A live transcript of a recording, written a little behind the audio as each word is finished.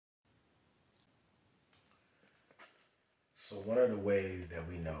So one of the ways that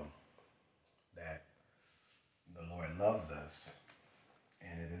we know that the Lord loves us,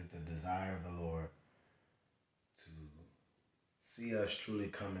 and it is the desire of the Lord to see us truly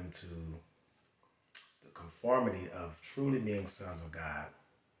come into the conformity of truly being sons of God,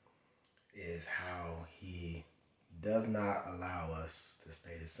 is how He does not allow us to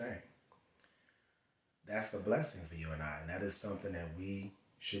stay the same. That's a blessing for you and I, and that is something that we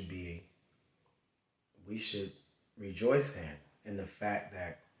should rejoice in the fact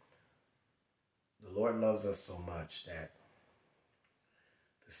that the Lord loves us so much that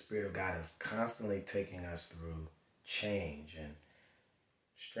the Spirit of God is constantly taking us through change and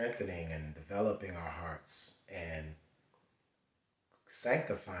strengthening and developing our hearts and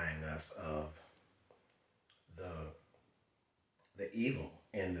sanctifying us of the the evil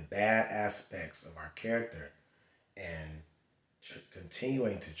and the bad aspects of our character and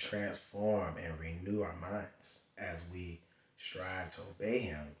continuing to transform and renew our minds as we strive to obey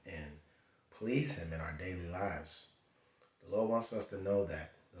Him and please Him in our daily lives. The Lord wants us to know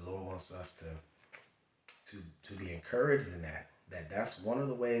that. The Lord wants us to be encouraged in that's one of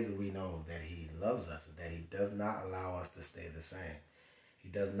the ways that we know that He loves us, is that He does not allow us to stay the same. He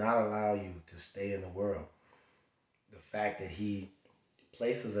does not allow you to stay in the world. The fact that He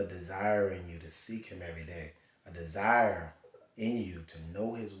places a desire in you to seek Him every day, a desire in you to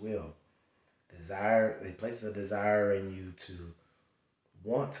know His will, He places a desire in you to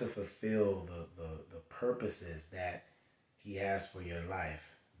want to fulfill the purposes that He has for your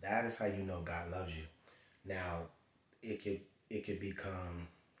life. That is how you know God loves you. Now, it could become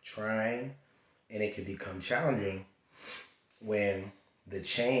trying and it could become challenging when the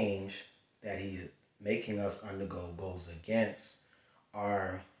change that He's making us undergo goes against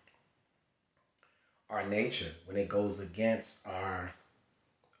our our nature, when it goes against our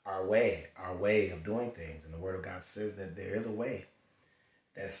way of doing things. And the Word of God says that there is a way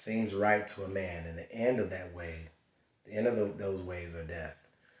that seems right to a man, and the end of that way, the end of those ways are death.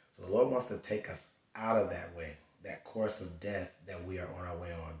 So the Lord wants to take us out of that way, that course of death that we are on our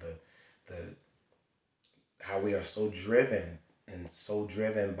way on. The how we are so driven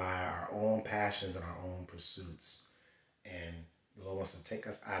by our own passions and our own pursuits, and the Lord wants to take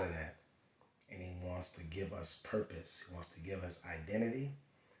us out of that, and He wants to give us purpose. He wants to give us identity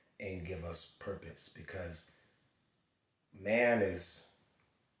and give us purpose, because man is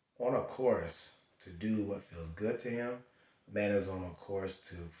on a course to do what feels good to him. Man is on a course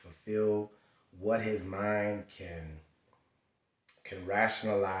to fulfill what his mind can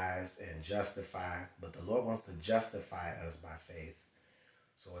rationalize and justify, but the Lord wants to justify us by faith.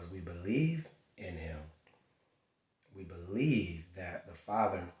 So as we believe in Him, we believe that the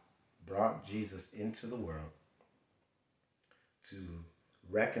Father brought Jesus into the world to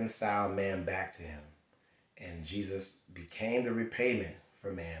reconcile man back to Him. And Jesus became the repayment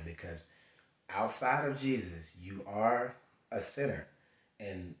for man, because outside of Jesus, you are a sinner.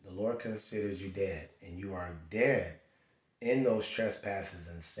 And the Lord considers you dead. And you are dead in those trespasses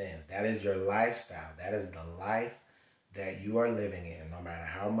and sins. That is your lifestyle. That is the life that you are living in. No matter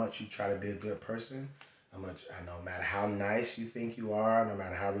how much you try to be a good person, no matter how nice you think you are, no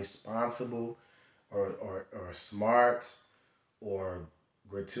matter how responsible or smart or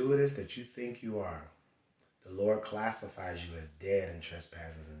gratuitous that you think you are, the Lord classifies you as dead in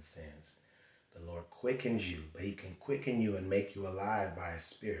trespasses and sins. The Lord quickens you, but He can quicken you and make you alive by His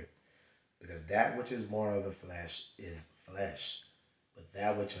Spirit. Because that which is born of the flesh is flesh, but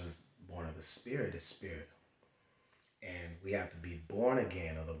that which is born of the Spirit is spirit. And we have to be born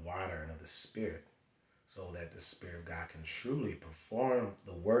again of the water and of the Spirit, so that the Spirit of God can truly perform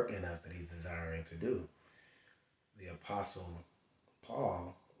the work in us that He's desiring to do. The Apostle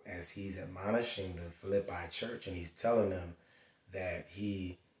Paul, as he's admonishing the Philippi church, and he's telling them that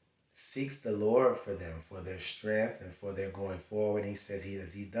he seeks the Lord for them, for their strength and for their going forward. He says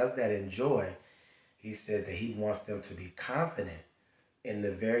as he does that in joy, he says that he wants them to be confident in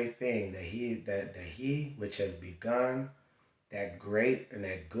the very thing that he which has begun that great and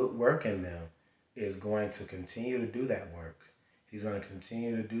that good work in them is going to continue to do that work. He's going to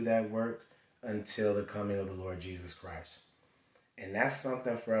continue to do that work until the coming of the Lord Jesus Christ. And that's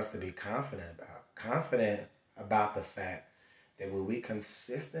something for us to be confident about. Confident about the fact that when we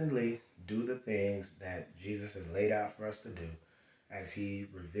consistently do the things that Jesus has laid out for us to do, as He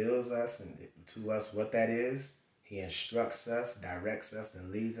reveals us and to us what that is, He instructs us, directs us, and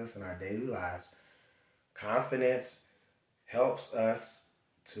leads us in our daily lives. Confidence helps us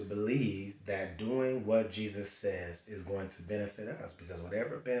to believe that doing what Jesus says is going to benefit us, because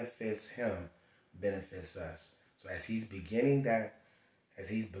whatever benefits Him benefits us. So as He's begun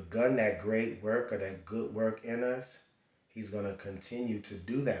that great work or that good work in us, He's going to continue to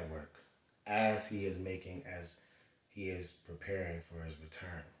do that work as he is preparing for his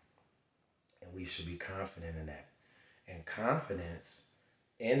return. And we should be confident in that. And confidence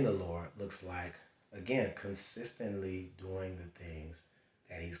in the Lord looks like, again, consistently doing the things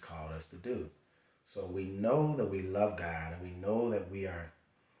that he's called us to do. So we know that we love God, and we know that we are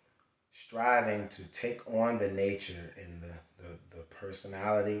striving to take on the nature and the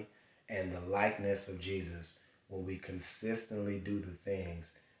personality and the likeness of Jesus when we consistently do the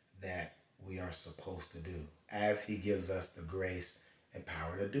things that we are supposed to do as he gives us the grace and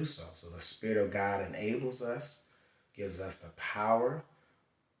power to do so. So the Spirit of God enables us, gives us the power.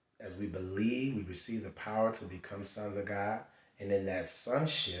 As we believe, we receive the power to become sons of God. And in that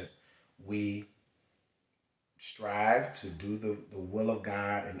sonship, we strive to do the will of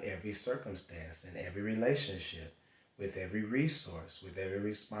God in every circumstance, in every relationship, with every resource, with every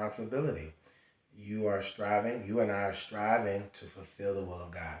responsibility. You and I are striving to fulfill the will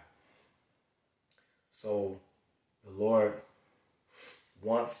of God. So the Lord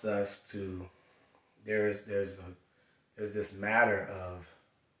wants us to, there's this matter of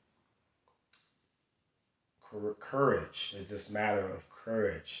courage. There's this matter of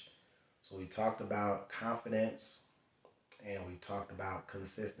courage. So we talked about confidence and we talked about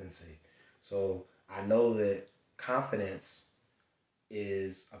consistency. So I know that confidence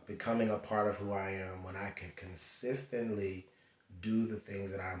is becoming a part of who I am when I can consistently do the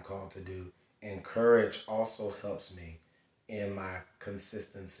things that I'm called to do. And courage also helps me in my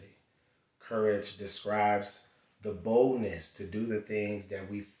consistency. Courage describes the boldness to do the things that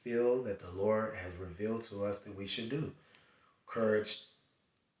we feel that the Lord has revealed to us that we should do. Courage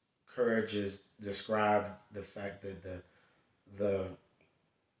describes the fact that the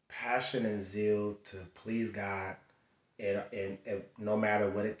passion and zeal to please God, and no matter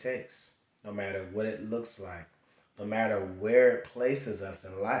what it takes, no matter what it looks like, no matter where it places us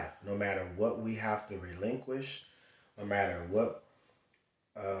in life, no matter what we have to relinquish, no matter what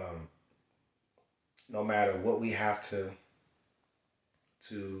um, no matter what we have to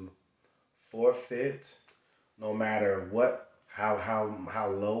forfeit, no matter what how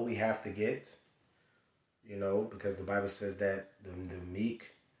low we have to get, because the Bible says that the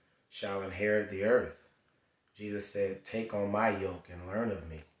meek shall inherit the earth. Jesus said, "Take on my yoke and learn of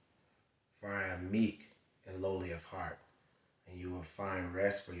me, for I am meek and lowly of heart, and you will find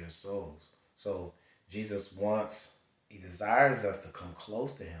rest for your souls." So Jesus he desires us to come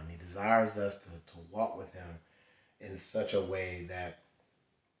close to him. He desires us to walk with him in such a way that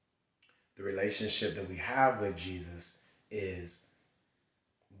the relationship that we have with Jesus is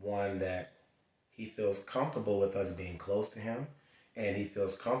one that he feels comfortable with us being close to him, and he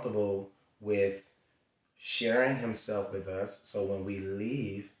feels comfortable with sharing himself with us. So when we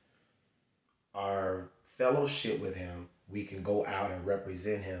leave our fellowship with him, we can go out and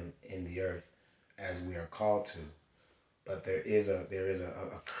represent him in the earth as we are called to. But there is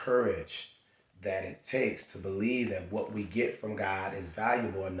a courage that it takes to believe that what we get from God is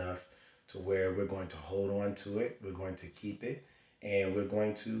valuable enough to where we're going to hold on to it, we're going to keep it, and we're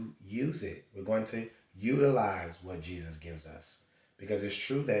going to use it. We're going to utilize what Jesus gives us. Because it's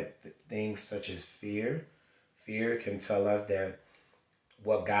true that things such as fear can tell us that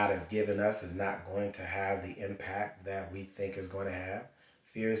what God has given us is not going to have the impact that we think is going to have.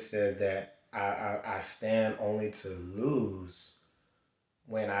 Fear says that I stand only to lose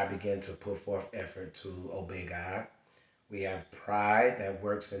when I begin to put forth effort to obey God. We have pride that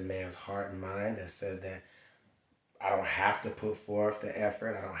works in man's heart and mind that says that I don't have to put forth the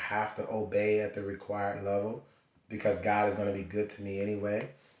effort. I don't have to obey at the required level because God is going to be good to me anyway,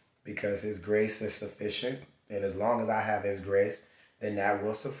 because his grace is sufficient. And as long as I have his grace, then that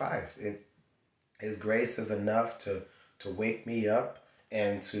will suffice. His grace is enough to wake me up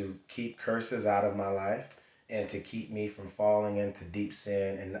and to keep curses out of my life and to keep me from falling into deep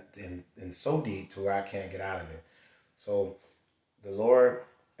sin and so deep to where I can't get out of it. So the Lord,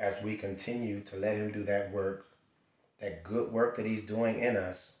 as we continue to let him do that work, that good work that he's doing in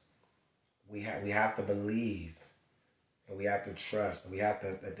us, we have to believe, and we have to trust, and we have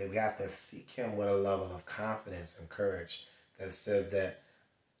to seek him with a level of confidence and courage that says that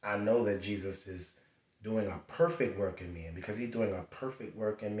I know that Jesus is doing a perfect work in me. And because he's doing a perfect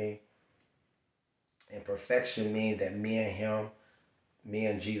work in me, and perfection means that me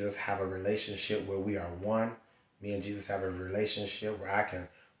and Jesus have a relationship where we are one. Me and Jesus have a relationship where I can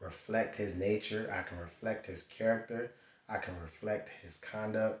reflect his nature. I can reflect his character. I can reflect his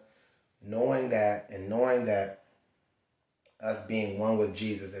conduct. Knowing that us being one with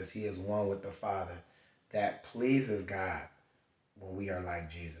Jesus as he is one with the Father, that pleases God when we are like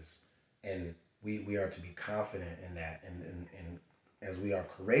Jesus. And we are to be confident in that, and as we are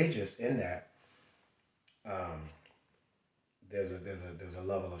courageous in that, um, there's a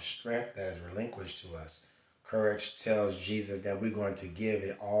level of strength that is relinquished to us. Courage tells Jesus that we're going to give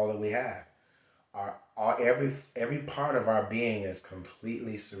it all that we have. Every part of our being is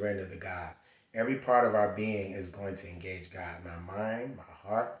completely surrendered to God. Every part of our being is going to engage God. My mind, my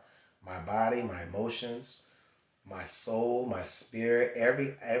heart, my body, my emotions, my soul, my spirit,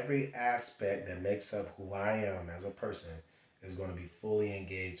 every aspect that makes up who I am as a person is going to be fully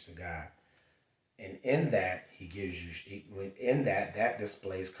engaged to God. And in that, he gives you, in that, that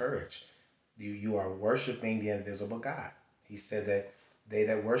displays courage. You are worshiping the invisible God. He said that they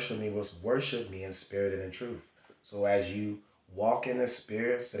that worship me must worship me in spirit and in truth. So as you walk in the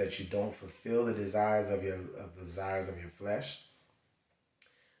spirit, so that you don't fulfill the desires of the desires of your flesh,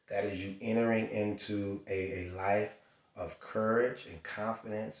 that is you entering into a life of courage and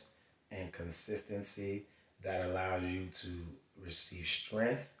confidence and consistency that allows you to receive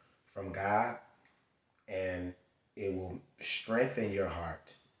strength from God, and it will strengthen your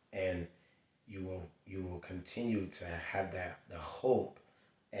heart, and you will continue to have that the hope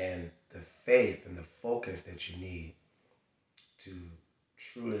and the faith and the focus that you need to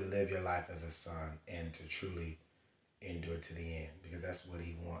truly live your life as a son and to truly endure to the end, because that's what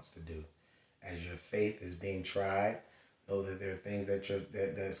he wants to do. As your faith is being tried, know that there are things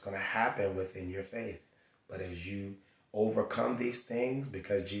that's going to happen within your faith. But as you overcome these things,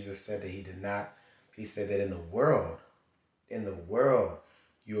 because Jesus said that he did not, he said that in the world,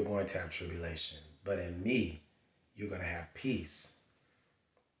 you're going to have tribulation, but in me, you're going to have peace.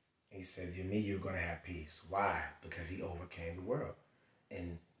 He said, in me, you're going to have peace. Why? Because he overcame the world.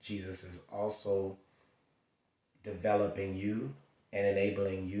 And Jesus is also developing you and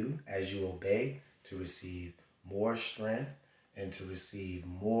enabling you as you obey to receive more strength and to receive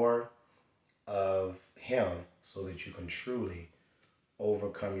more of him, so that you can truly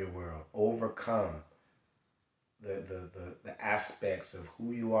overcome your world, overcome the aspects of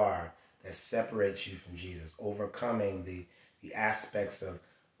who you are that separates you from Jesus, overcoming the aspects of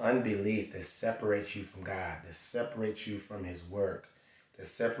unbelief that separates you from God, that separates you from his work, that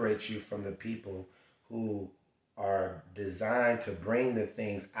separates you from the people who are designed to bring the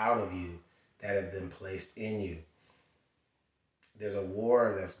things out of you that have been placed in you. There's a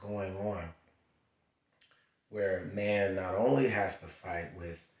war that's going on where man not only has to fight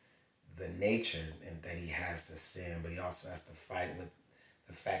with the nature and that he has to sin, but he also has to fight with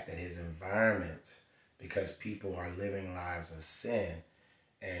the fact that his environment, because people are living lives of sin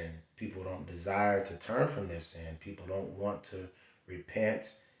and people don't desire to turn from their sin. People don't want to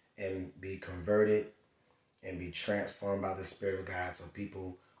repent and be converted and be transformed by the Spirit of God. So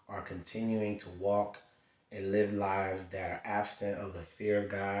people are continuing to walk and live lives that are absent of the fear of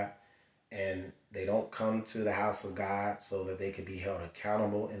God, and they don't come to the house of God so that they can be held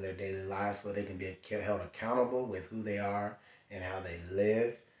accountable in their daily lives, so they can be held accountable with who they are and how they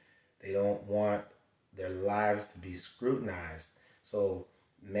live. They don't want their lives to be scrutinized. So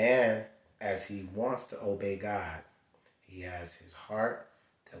man, as he wants to obey God, he has his heart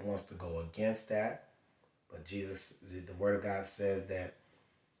that wants to go against that. But Jesus, the word of God says that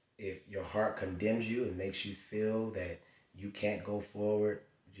if your heart condemns you and makes you feel that you can't go forward,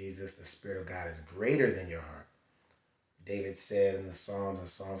 Jesus, the Spirit of God, is greater than your heart. David said in the Psalms, in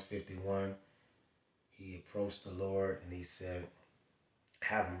Psalms 51, he approached the Lord and he said,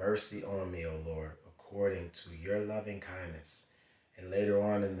 have mercy on me, O Lord, according to your loving kindness. And later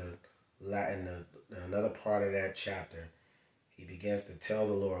on in another part of that chapter, he begins to tell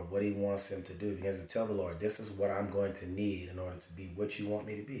the Lord what he wants him to do. He begins to tell the Lord, this is what I'm going to need in order to be what you want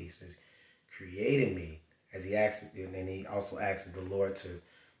me to be. He says, create in me, as he asks, and then he also asks the Lord to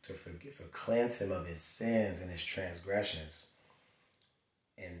cleanse him of his sins and his transgressions.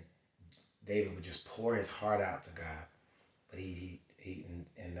 And David would just pour his heart out to God. But he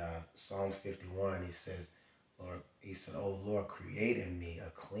in Psalm 51, he says, Lord, he said, oh Lord, create in me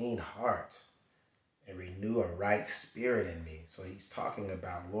a clean heart and renew a right spirit in me. So he's talking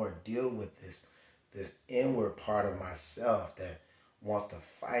about, Lord, deal with this inward part of myself that wants to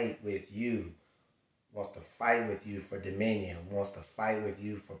fight with you, wants to fight with you for dominion, wants to fight with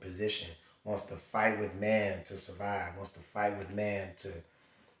you for position, wants to fight with man to survive, wants to fight with man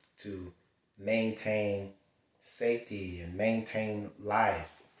to maintain safety and maintain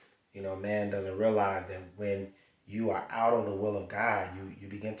life. You know, man doesn't realize that when you are out of the will of God, you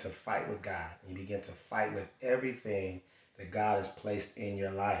begin to fight with God. You begin to fight with everything that God has placed in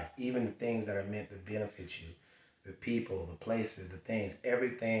your life, even the things that are meant to benefit you, the people, the places, the things,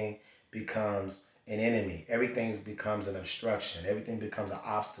 everything becomes an enemy. Everything becomes an obstruction. Everything becomes an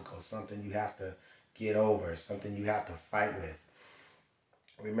obstacle, something you have to get over, something you have to fight with.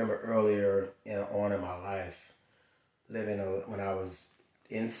 I remember earlier on in my life, when I was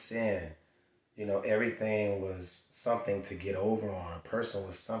in sin, everything was something to get over on. A person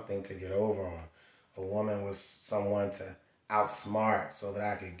was something to get over on. A woman was someone to outsmart so that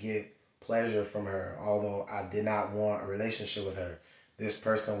I could get pleasure from her, although I did not want a relationship with her. This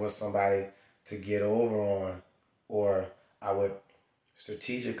person was somebody to get over on, or I would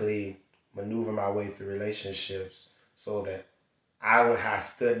strategically maneuver my way through relationships so that I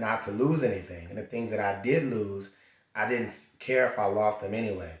stood not to lose anything. And the things that I did lose, I didn't care if I lost them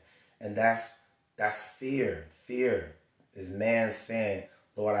anyway. And that's fear. Fear is man saying,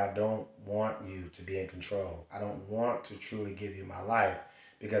 Lord, I don't want you to be in control. I don't want to truly give you my life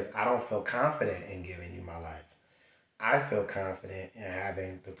because I don't feel confident in giving you my life. I feel confident in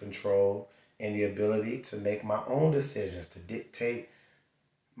having the control and the ability to make my own decisions, to dictate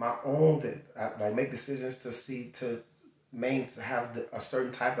my own, I make decisions to have a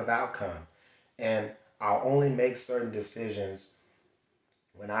certain type of outcome. And I'll only make certain decisions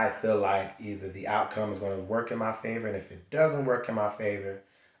when I feel like either the outcome is going to work in my favor, and if it doesn't work in my favor,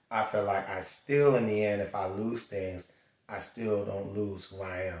 I feel like I still, in the end, if I lose things, I still don't lose who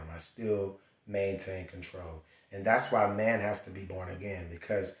I am. I still maintain control. And that's why man has to be born again,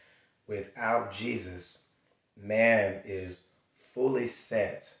 because without Jesus, man is fully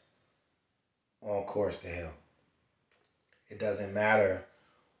set on course to hell. It doesn't matter.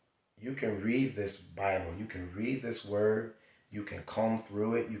 You can read this Bible, you can read this word, you can comb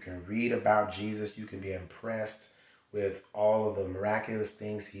through it, you can read about Jesus, you can be impressed with all of the miraculous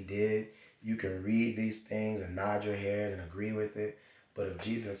things he did. You can read these things and nod your head and agree with it. But if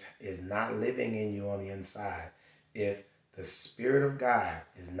Jesus is not living in you on the inside, if the Spirit of God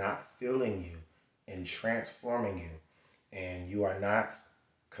is not filling you and transforming you, and you are not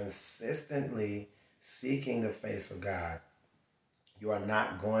consistently seeking the face of God, you are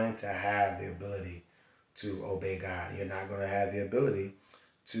not going to have the ability to obey God. You're not going to have the ability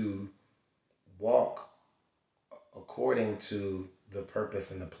to walk according to the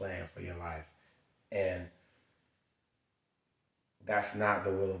purpose and the plan for your life. And that's not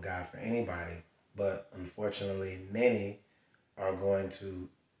the will of God for anybody. But unfortunately, many are going to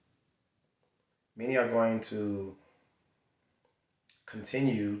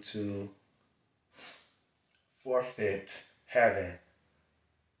continue to forfeit heaven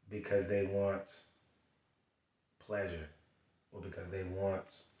because they want pleasure or because they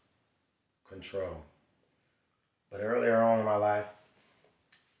want control. But earlier on in my life,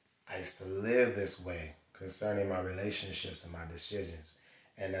 I used to live this way concerning my relationships and my decisions.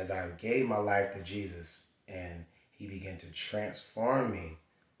 And as I gave my life to Jesus and he began to transform me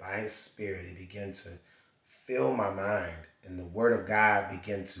by his Spirit, he began to fill my mind, and the Word of God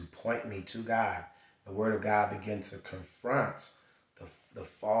began to point me to God. The Word of God began to confront the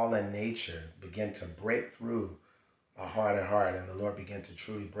fallen nature, began to break through my heart, and the Lord began to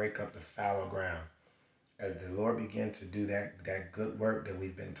truly break up the fallow ground. As the Lord began to do that good work that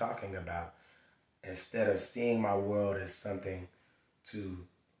we've been talking about, instead of seeing my world as something to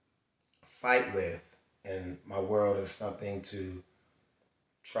fight with and my world as something to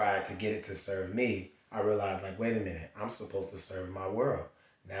try to get it to serve me, I realized, like, wait a minute, I'm supposed to serve my world.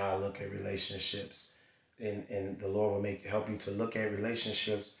 Now I look at relationships, and the Lord will help you to look at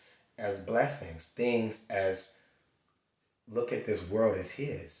relationships as blessings, things as, look at this world as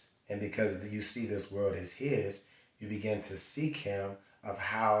his. And because you see this world as his, you begin to seek him of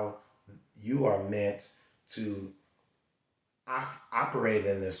how you are meant to operate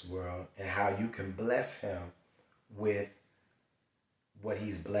in this world and how you can bless him with what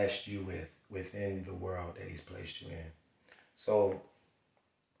he's blessed you with within the world that he's placed you in. So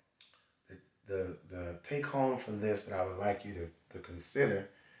the take home from this that I would like you to consider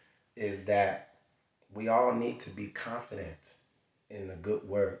is that we all need to be confident in the good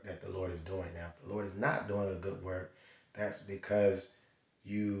work that the Lord is doing. Now, if the Lord is not doing a good work, that's because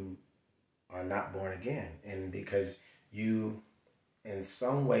you are not born again, and because you, in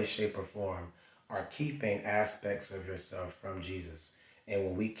some way, shape, or form, are keeping aspects of yourself from Jesus. And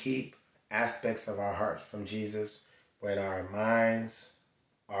when we keep aspects of our heart from Jesus, when our minds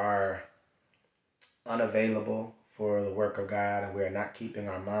are unavailable for the work of God and we are not keeping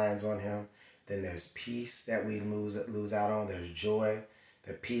our minds on him, then there's peace that we lose out on. There's joy,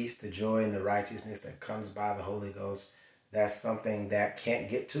 the peace, the joy, and the righteousness that comes by the Holy Ghost. That's something that can't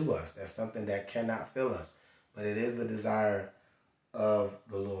get to us. That's something that cannot fill us. But it is the desire of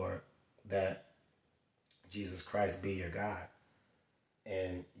the Lord that Jesus Christ be your God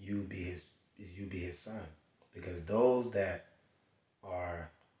and you be you be his son. Because those that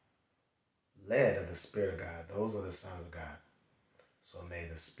are led of the Spirit of God, those are the sons of God. So may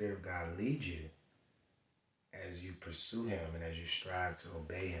the Spirit of God lead you as you pursue him and as you strive to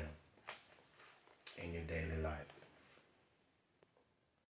obey him